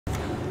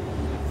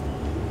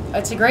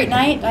it's a great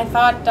night. I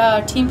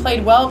thought team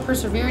played well,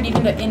 persevered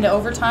even into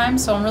overtime,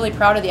 so I'm really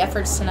proud of the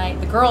efforts tonight.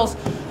 The girls,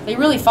 they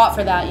really fought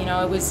for that. You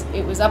know,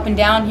 it was up and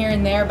down here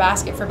and there,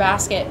 basket for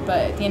basket,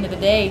 but at the end of the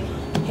day,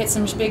 hit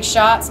some big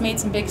shots, made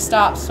some big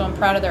stops, so I'm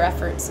proud of their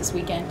efforts this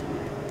weekend.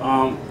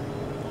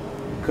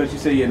 Coach, you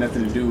said you had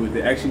nothing to do with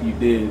it. Actually, you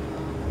did.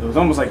 It was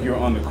almost like you were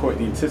on the court.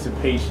 The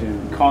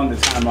anticipation, calling the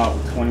timeout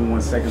with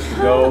 21 seconds to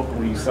go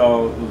when you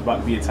saw it was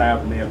about to be a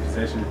tie-up and they had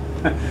possession.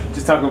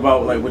 Just talk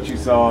about like what you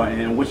saw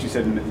and what you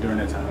said during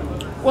that time.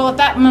 Well, at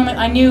that moment,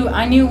 I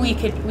knew we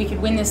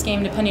could win this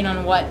game depending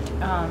on what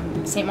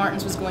St.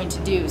 Martin's was going to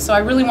do. So I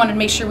really wanted to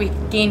make sure we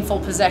gained full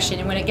possession.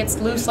 And when it gets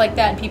loose like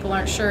that and people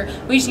aren't sure,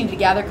 we just needed to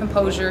gather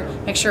composure,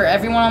 make sure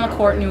everyone on the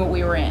court knew what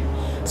we were in.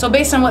 So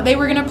based on what they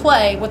were going to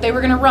play, what they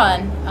were going to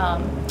run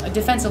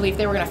defensively, if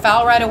they were going to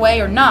foul right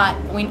away or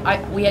not,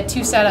 we had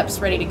 2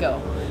 setups ready to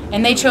go.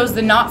 And they chose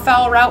the not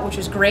foul route, which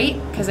was great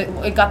because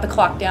it got the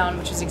clock down,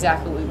 which is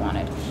exactly what we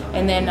wanted.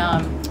 And then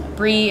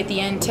Bree at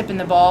the end tipping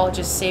the ball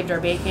just saved our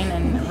bacon,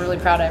 and I'm really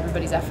proud of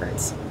everybody's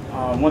efforts.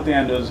 One thing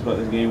I noticed about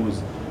this game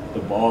was the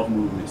ball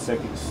movement,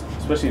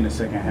 especially in the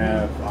second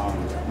half.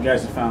 You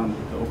guys have found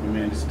the open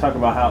man. Just talk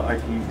about how,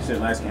 like you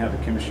said last game, how the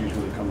chemistry is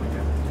really coming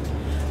together.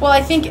 Well,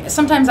 I think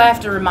sometimes I have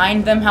to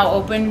remind them how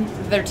open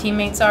their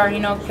teammates are, you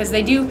know, because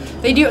they're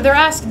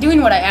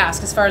doing what I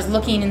ask as far as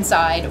looking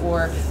inside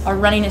or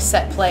running a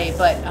set play,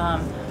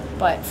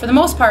 but for the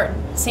most part,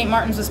 St.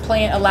 Martin's was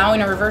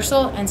allowing a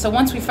reversal, and so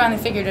once we finally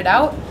figured it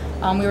out,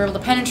 we were able to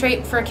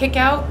penetrate for a kick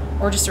out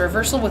or just a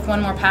reversal with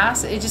one more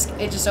pass. It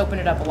just opened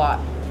it up a lot.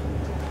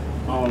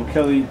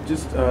 Kelly,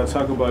 just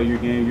talk about your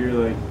game. You're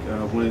like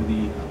one of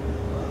the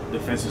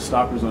defensive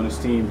stoppers on this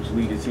team, which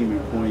lead the team in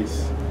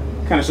points.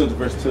 Kind of shows the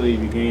versatility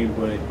of your game,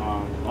 but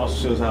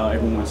also shows how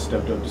everyone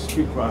stepped up. Just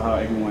speak about how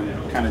everyone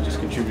kind of just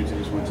contributed to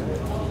this one today.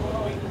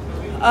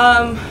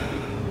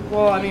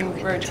 Well, I mean,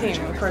 we're a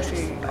team. Of course,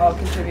 we all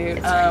contribute.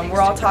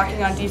 We're all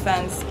talking on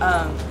defense,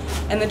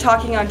 and the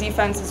talking on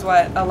defense is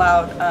what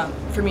allowed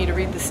for me to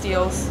read the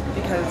steals,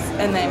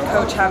 and then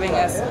coach having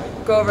us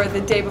go over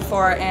the day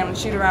before and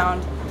shoot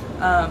around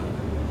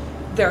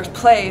their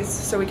plays,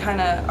 so we kind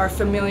of are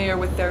familiar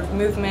with their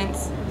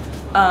movements.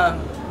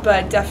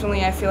 But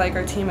definitely, I feel like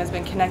our team has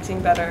been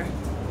connecting better,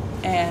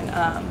 and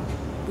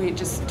we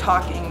just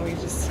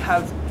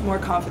have more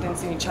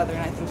confidence in each other,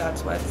 and I think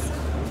that's what's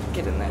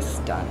getting this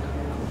done.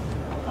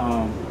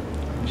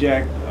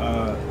 Jack,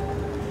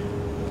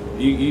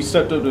 you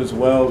stepped up as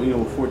well, you know,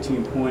 with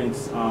 14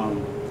 points.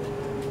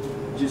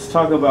 Just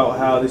talk about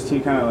how this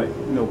team kind of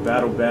like, you know,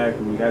 battled back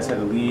and you guys had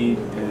a lead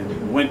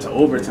and went to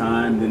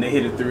overtime. Then they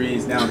hit a 3,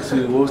 it's down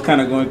 2. What was kind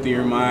of going through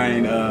your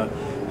mind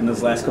in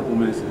those last couple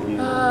minutes of the game?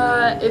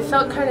 It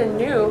felt kind of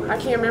new. I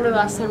can't remember the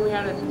last time we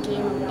had a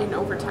game in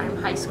overtime,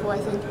 high school, I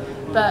think.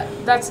 But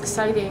that's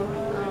exciting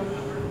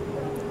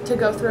to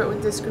go through it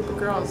with this group of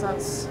girls.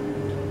 That's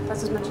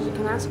as much as you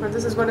can ask for.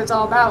 This is what it's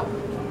all about.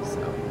 So.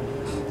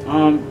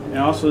 And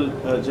also,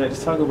 Jack,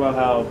 just talk about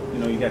how, you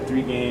know, you got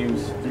 3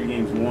 games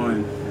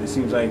won, and it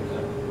seems like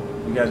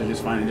you guys are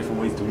just finding different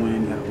ways to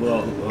win. You had a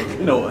blowout,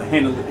 you know,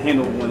 handle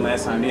one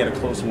last time. They had a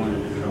close one.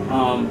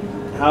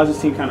 How's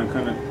this team kind of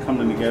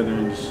coming together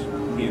and just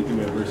getting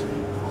through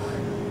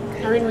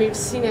adversity? I mean, we've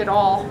seen it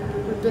all.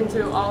 We've been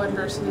through all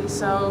adversity,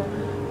 so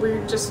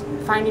we're just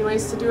finding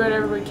ways to do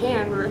whatever we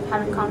can. We're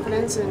having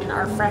confidence in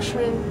our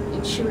freshmen,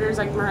 in shooters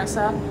like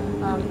Marissa,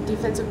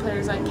 defensive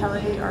players like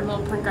Kelly, our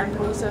little point guard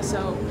Panisa.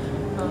 So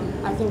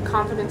I think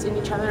confidence in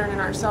each other and in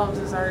ourselves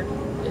is our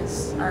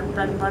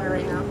bread and butter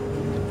right now.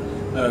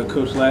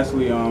 Coach,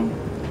 lastly,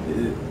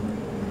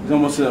 it's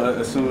almost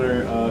a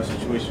similar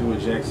situation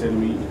with Jack said. I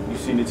mean, you've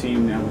seen the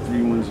team now with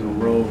 3 wins in a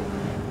row.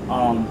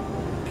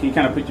 Can you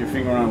kind of put your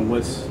finger on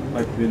what's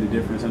like been the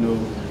difference? I know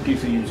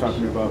previously you were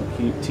talking about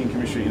team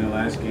chemistry in the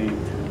last game.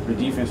 The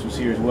defense was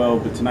here as well,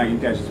 but tonight you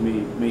guys just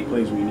made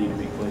plays when you need to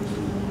make plays.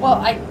 Well,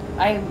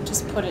 I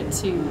just put it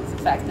to the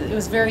fact that it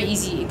was very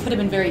easy. It could have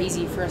been very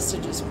easy for us to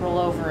just roll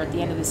over at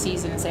the end of the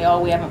season and say,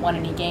 oh, we haven't won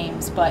any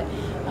games. But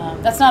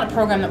that's not a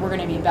program that we're going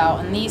to be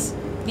about. And these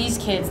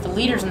kids, the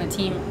leaders on the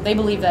team, they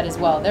believe that as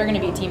well. They're going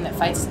to be a team that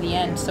fights to the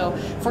end. So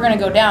if we're going to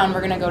go down,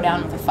 we're going to go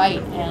down with a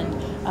fight. And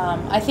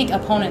I think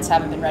opponents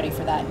haven't been ready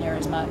for that near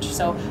as much.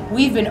 So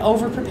we've been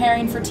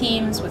over-preparing for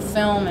teams with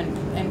film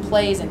and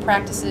plays and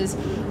practices.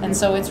 And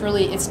so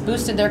it's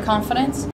boosted their confidence.